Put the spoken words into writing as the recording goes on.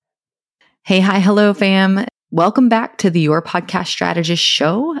Hey, hi, hello, fam. Welcome back to the Your Podcast Strategist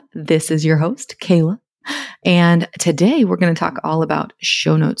Show. This is your host, Kayla. And today we're going to talk all about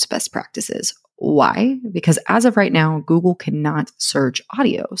show notes best practices. Why? Because as of right now, Google cannot search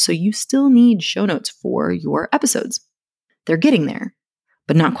audio. So you still need show notes for your episodes. They're getting there,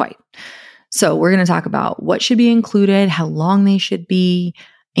 but not quite. So we're going to talk about what should be included, how long they should be,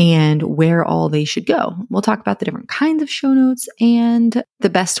 and where all they should go. We'll talk about the different kinds of show notes and the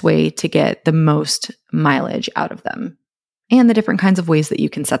best way to get the most mileage out of them and the different kinds of ways that you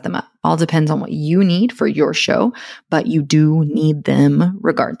can set them up. All depends on what you need for your show, but you do need them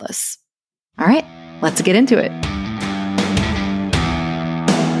regardless. All right, let's get into it.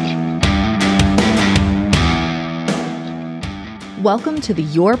 Welcome to the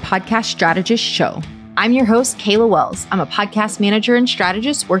Your Podcast Strategist Show. I'm your host, Kayla Wells. I'm a podcast manager and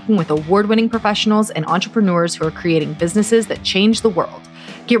strategist working with award-winning professionals and entrepreneurs who are creating businesses that change the world.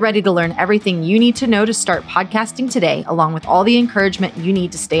 Get ready to learn everything you need to know to start podcasting today, along with all the encouragement you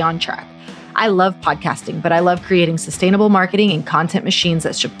need to stay on track. I love podcasting, but I love creating sustainable marketing and content machines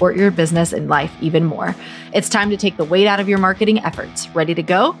that support your business and life even more. It's time to take the weight out of your marketing efforts. Ready to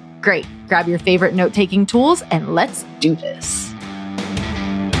go? Great. Grab your favorite note-taking tools and let's do this.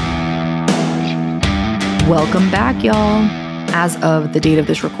 Welcome back, y'all. As of the date of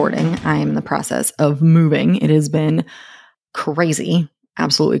this recording, I am in the process of moving. It has been crazy,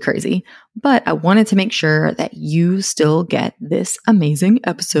 absolutely crazy. But I wanted to make sure that you still get this amazing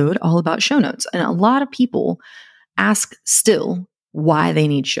episode all about show notes. And a lot of people ask still why they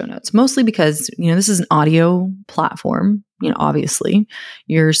need show notes, mostly because, this is an audio platform. Obviously,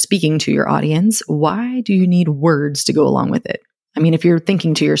 you're speaking to your audience. Why do you need words to go along with it? I mean, if you're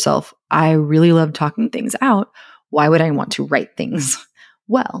thinking to yourself, I really love talking things out, why would I want to write things?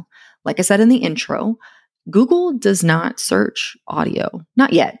 Well, like I said in the intro, Google does not search audio.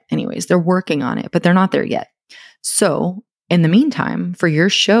 Not yet. Anyways, they're working on it, but they're not there yet. So in the meantime, for your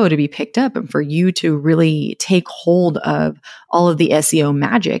show to be picked up and for you to really take hold of all of the SEO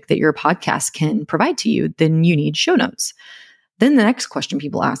magic that your podcast can provide to you, then you need show notes. Then the next question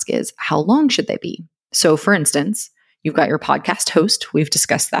people ask is, how long should they be? So for instance, you've got your podcast host. We've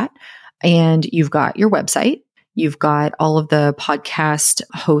discussed that. And you've got your website. You've got all of the podcast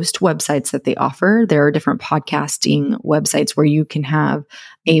host websites that they offer. There are different podcasting websites where you can have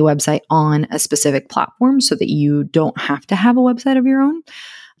a website on a specific platform so that you don't have to have a website of your own.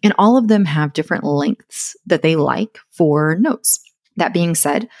 And all of them have different lengths that they like for notes. That being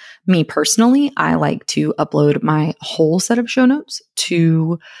said, me personally, I like to upload my whole set of show notes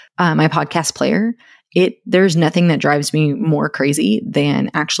to my podcast player. There's nothing that drives me more crazy than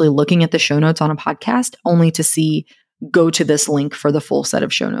actually looking at the show notes on a podcast only to see go to this link for the full set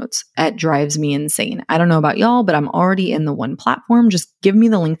of show notes. It drives me insane. I don't know about y'all, but I'm already in the one platform. Just give me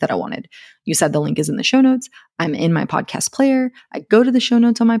the link that I wanted. You said the link is in the show notes. I'm in my podcast player. I go to the show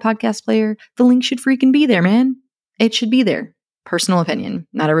notes on my podcast player. The link should freaking be there, man. It should be there. Personal opinion.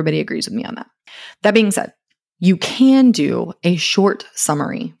 Not everybody agrees with me on that. That being said, you can do a short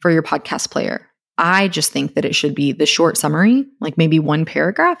summary for your podcast player. I just think that it should be the short summary, like maybe one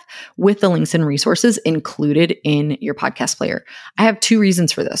paragraph with the links and resources included in your podcast player. I have two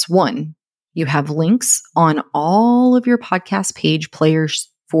reasons for this. One, you have links on all of your podcast page players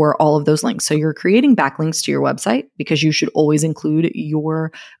for all of those links. So you're creating backlinks to your website because you should always include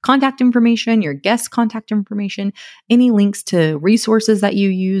your contact information, your guest contact information, any links to resources that you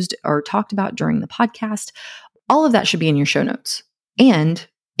used or talked about during the podcast. All of that should be in your show notes. And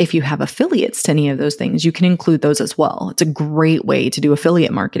if you have affiliates to any of those things, you can include those as well. It's a great way to do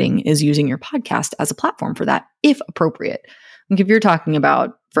affiliate marketing is using your podcast as a platform for that, if appropriate. Like if you're talking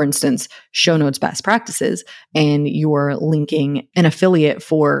about, for instance, show notes best practices, and you're linking an affiliate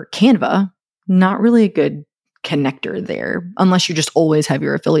for Canva, not really a good connector there, unless you just always have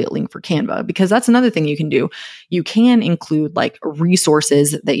your affiliate link for Canva, because that's another thing you can do. You can include like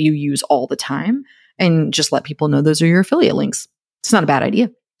resources that you use all the time and just let people know those are your affiliate links. It's not a bad idea.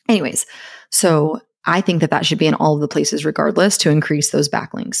 Anyways, so I think that should be in all of the places regardless to increase those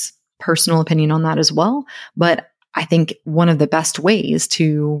backlinks. Personal opinion on that as well. But I think one of the best ways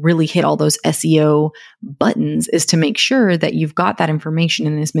to really hit all those SEO buttons is to make sure that you've got that information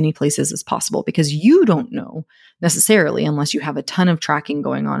in as many places as possible, because you don't know necessarily, unless you have a ton of tracking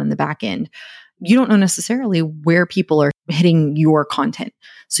going on in the back end, you don't know necessarily where people are hitting your content.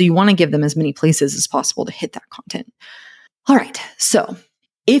 So you want to give them as many places as possible to hit that content. All right. So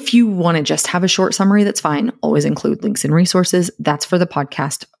if you want to just have a short summary, that's fine. Always include links and resources. That's for the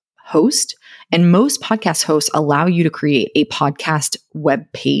podcast host. And most podcast hosts allow you to create a podcast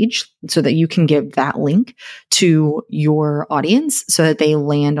web page so that you can give that link to your audience so that they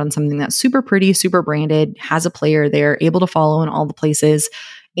land on something that's super pretty, super branded, has a player there, able to follow in all the places,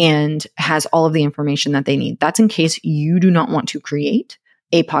 and has all of the information that they need. That's in case you do not want to create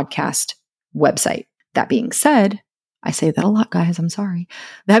a podcast website. That being said, I say that a lot, guys. I'm sorry.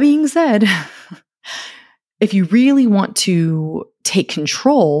 That being said, if you really want to take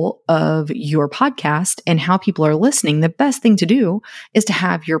control of your podcast and how people are listening, the best thing to do is to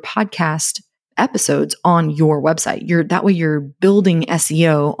have your podcast episodes on your website. That way you're building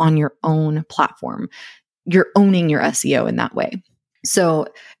SEO on your own platform. You're owning your SEO in that way. So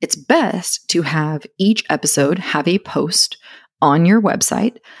it's best to have each episode have a post on your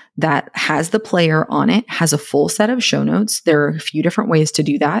website that has the player on it, has a full set of show notes. There are a few different ways to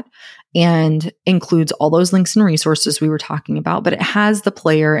do that, and includes all those links and resources we were talking about, but it has the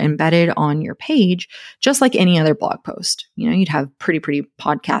player embedded on your page, just like any other blog post. You'd have pretty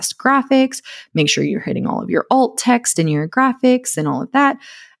podcast graphics, make sure you're hitting all of your alt text in your graphics and all of that.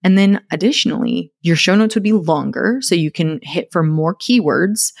 And then additionally, your show notes would be longer, so you can hit for more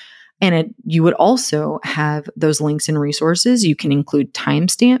keywords. And you would also have those links and resources. You can include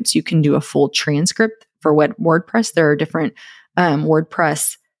timestamps. You can do a full transcript for WordPress. There are different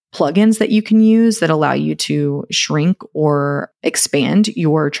WordPress plugins that you can use that allow you to shrink or expand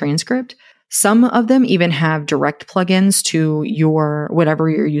your transcript. Some of them even have direct plugins to your whatever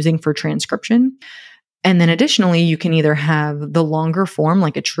you're using for transcription. And then additionally, you can either have the longer form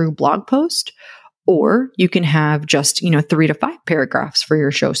like a true blog post, or you can have just, 3 to 5 paragraphs for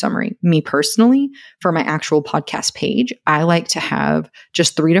your show summary. Me personally, for my actual podcast page, I like to have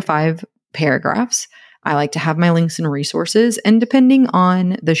just 3 to 5 paragraphs. I like to have my links and resources, and depending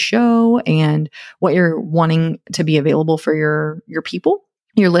on the show and what you're wanting to be available for your people,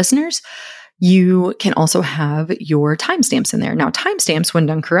 your listeners, you can also have your timestamps in there. Now, timestamps, when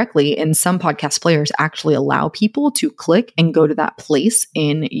done correctly, in some podcast players actually allow people to click and go to that place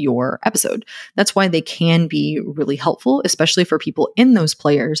in your episode. That's why they can be really helpful, especially for people in those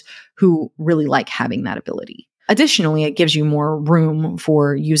players who really like having that ability. Additionally, it gives you more room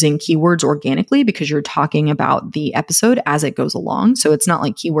for using keywords organically because you're talking about the episode as it goes along. So it's not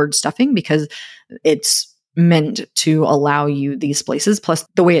like keyword stuffing because it's meant to allow you these places. Plus,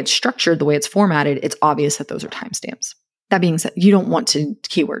 the way it's structured, the way it's formatted, it's obvious that those are timestamps. That being said, you don't want to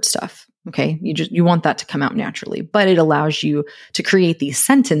keyword stuff. Okay. You want that to come out naturally, but it allows you to create these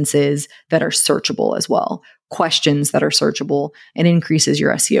sentences that are searchable as well, questions that are searchable, and increases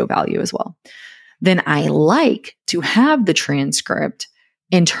your SEO value as well. Then I like to have the transcript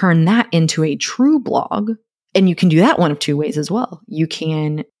and turn that into a true blog. And you can do that one of two ways as well. You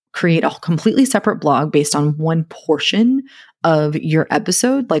can create a completely separate blog based on one portion of your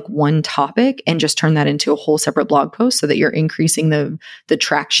episode, like one topic, and just turn that into a whole separate blog post so that you're increasing the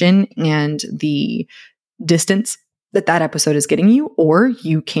traction and the distance that episode is getting you. Or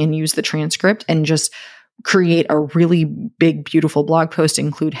you can use the transcript and just create a really big, beautiful blog post,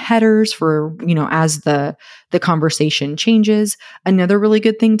 include headers for, as the conversation changes. Another really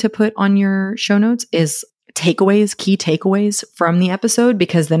good thing to put on your show notes is key takeaways from the episode,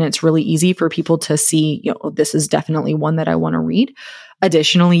 because then it's really easy for people to see, this is definitely one that I want to read.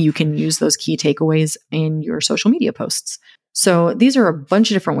 Additionally, you can use those key takeaways in your social media posts. So these are a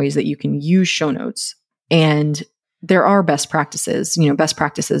bunch of different ways that you can use show notes. And there are best practices. Best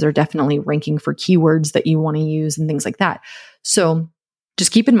practices are definitely ranking for keywords that you want to use and things like that. So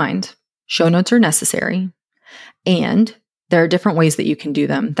just keep in mind, show notes are necessary, and there are different ways that you can do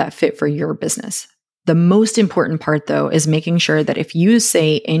them that fit for your business. The most important part, though, is making sure that if you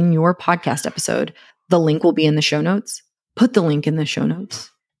say in your podcast episode, the link will be in the show notes, put the link in the show notes.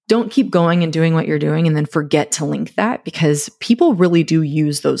 Don't keep going and doing what you're doing and then forget to link that, because people really do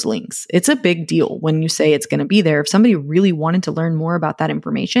use those links. It's a big deal when you say it's going to be there. If somebody really wanted to learn more about that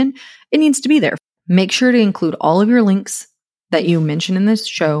information, it needs to be there. Make sure to include all of your links that you mention in this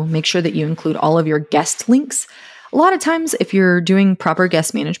show. Make sure that you include all of your guest links. A lot of times, if you're doing proper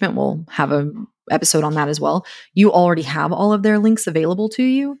guest management, we'll have an episode on that as well. You already have all of their links available to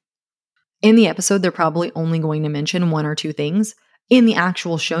you. In the episode, they're probably only going to mention 1 or 2 things. In the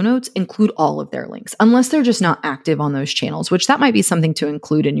actual show notes, include all of their links, unless they're just not active on those channels, which that might be something to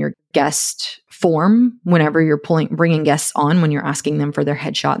include in your guest form whenever you're bringing guests on, when you're asking them for their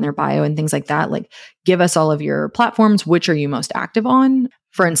headshot and their bio and things like that. Like, give us all of your platforms. Which are you most active on?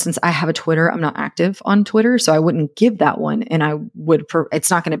 For instance, I have a Twitter. I'm not active on Twitter, so I wouldn't give that one. And it's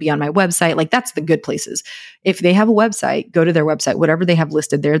not going to be on my website. Like, that's the good places. If they have a website, go to their website. Whatever they have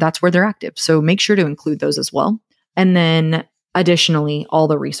listed there, that's where they're active. So make sure to include those as well. And then Additionally, all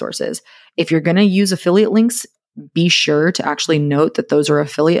the resources. If you're going to use affiliate links, be sure to actually note that those are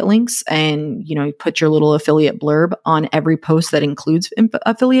affiliate links and, put your little affiliate blurb on every post that includes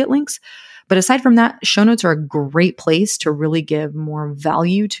affiliate links. But aside from that, show notes are a great place to really give more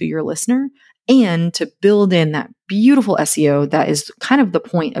value to your listener and to build in that beautiful SEO that is kind of the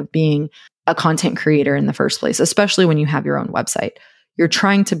point of being a content creator in the first place, especially when you have your own website. You're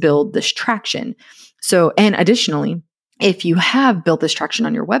trying to build this traction. So, and additionally, if you have built this traction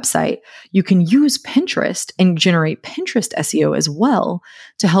on your website, you can use Pinterest and generate Pinterest SEO as well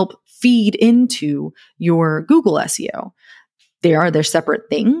to help feed into your Google SEO. They're separate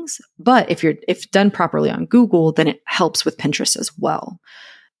things, but if done properly on Google, then it helps with Pinterest as well.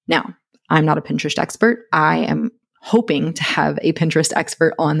 Now, I'm not a Pinterest expert. I am hoping to have a Pinterest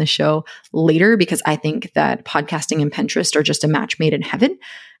expert on the show later because I think that podcasting and Pinterest are just a match made in heaven.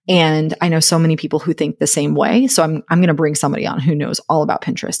 And I know so many people who think the same way. So I'm going to bring somebody on who knows all about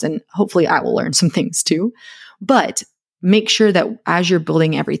Pinterest, and hopefully I will learn some things too. But make sure that as you're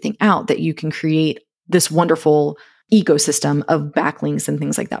building everything out, that you can create this wonderful ecosystem of backlinks and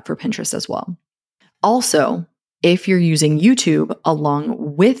things like that for Pinterest as well. Also, if you're using YouTube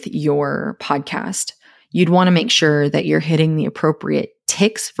along with your podcast, you'd want to make sure that you're hitting the appropriate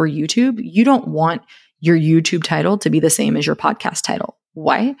ticks for YouTube. You don't want your YouTube title to be the same as your podcast title.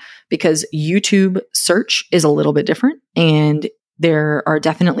 Why? Because YouTube search is a little bit different, and there are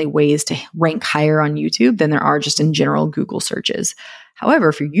definitely ways to rank higher on YouTube than there are just in general Google searches. However,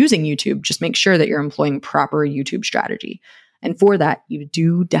 if you're using YouTube, just make sure that you're employing proper YouTube strategy. And for that, you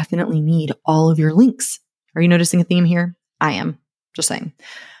do definitely need all of your links. Are you noticing a theme here? I am. Just saying.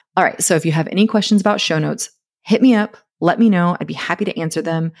 All right. So if you have any questions about show notes, hit me up. Let me know. I'd be happy to answer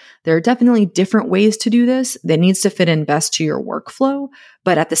them. There are definitely different ways to do this that needs to fit in best to your workflow.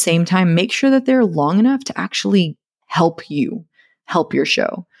 But at the same time, make sure that they're long enough to actually help your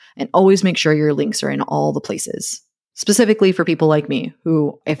show. And always make sure your links are in all the places. Specifically for people like me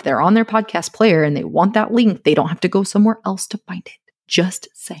who, if they're on their podcast player and they want that link, they don't have to go somewhere else to find it. Just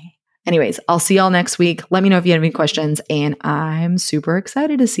saying. Anyways, I'll see y'all next week. Let me know if you have any questions, and I'm super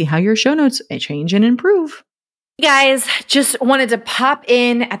excited to see how your show notes change and improve. Hey guys, just wanted to pop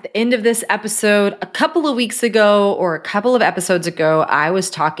in at the end of this episode. A couple of weeks ago or a couple of episodes ago, I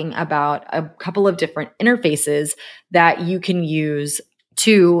was talking about a couple of different interfaces that you can use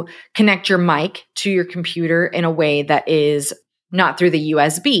to connect your mic to your computer in a way that is not through the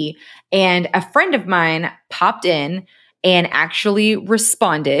USB. And a friend of mine popped in and actually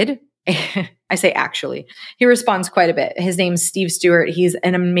responded. I say actually, he responds quite a bit. His name's Steve Stewart. He's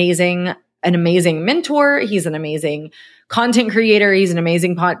an amazing mentor. He's an amazing content creator. He's an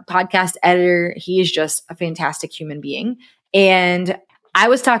amazing podcast editor. He is just a fantastic human being. And I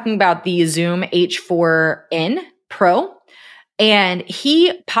was talking about the Zoom H4n Pro, and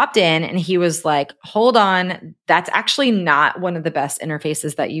he popped in and he was like, hold on, that's actually not one of the best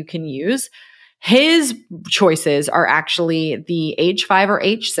interfaces that you can use. His choices are actually the H5 or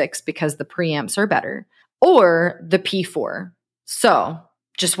H6 because the preamps are better, or the P4. So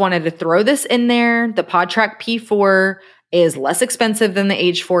just wanted to throw this in there. The PodTrack P4 is less expensive than the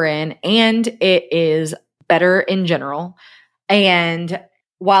H4n, and it is better in general. And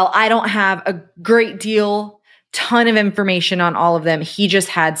while I don't have a great ton of information on all of them, he just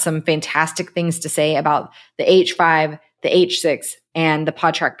had some fantastic things to say about the H5, the H6, and the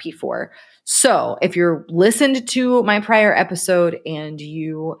PodTrack P4. So if you're listened to my prior episode and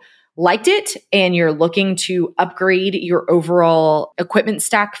you liked it and you're looking to upgrade your overall equipment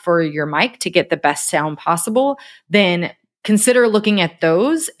stack for your mic to get the best sound possible, then consider looking at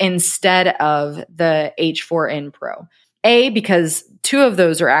those instead of the H4n Pro. Because two of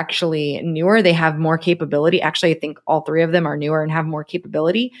those are actually newer. They have more capability. Actually, I think all three of them are newer and have more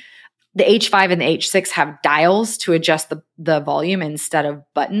capability. The H5 and the H6 have dials to adjust the volume instead of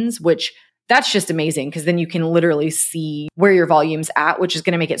buttons, which that's just amazing because then you can literally see where your volume's at, which is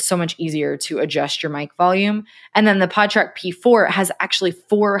going to make it so much easier to adjust your mic volume. And then the PodTrack P4 has actually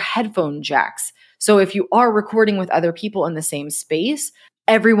 4 headphone jacks. So if you are recording with other people in the same space,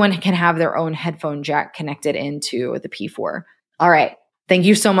 everyone can have their own headphone jack connected into the P4. All right. Thank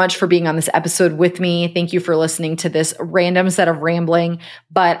you so much for being on this episode with me. Thank you for listening to this random set of rambling,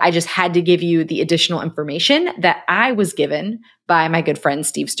 but I just had to give you the additional information that I was given by my good friend,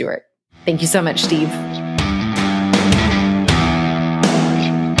 Steve Stewart. Thank you so much, Steve.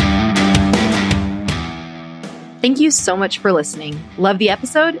 Thank you so much for listening. Love the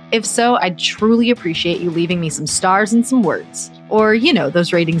episode? If so, I'd truly appreciate you leaving me some stars and some words. Or,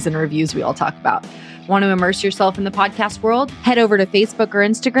 those ratings and reviews we all talk about. Want to immerse yourself in the podcast world? Head over to Facebook or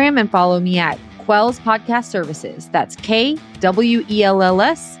Instagram and follow me at Quells Podcast Services. That's KWELLS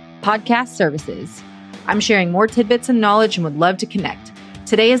Podcast Services. I'm sharing more tidbits and knowledge and would love to connect.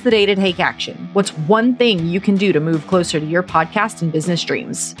 Today is the day to take action. What's one thing you can do to move closer to your podcast and business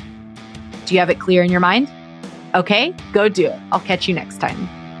dreams? Do you have it clear in your mind? Okay, go do it. I'll catch you next time.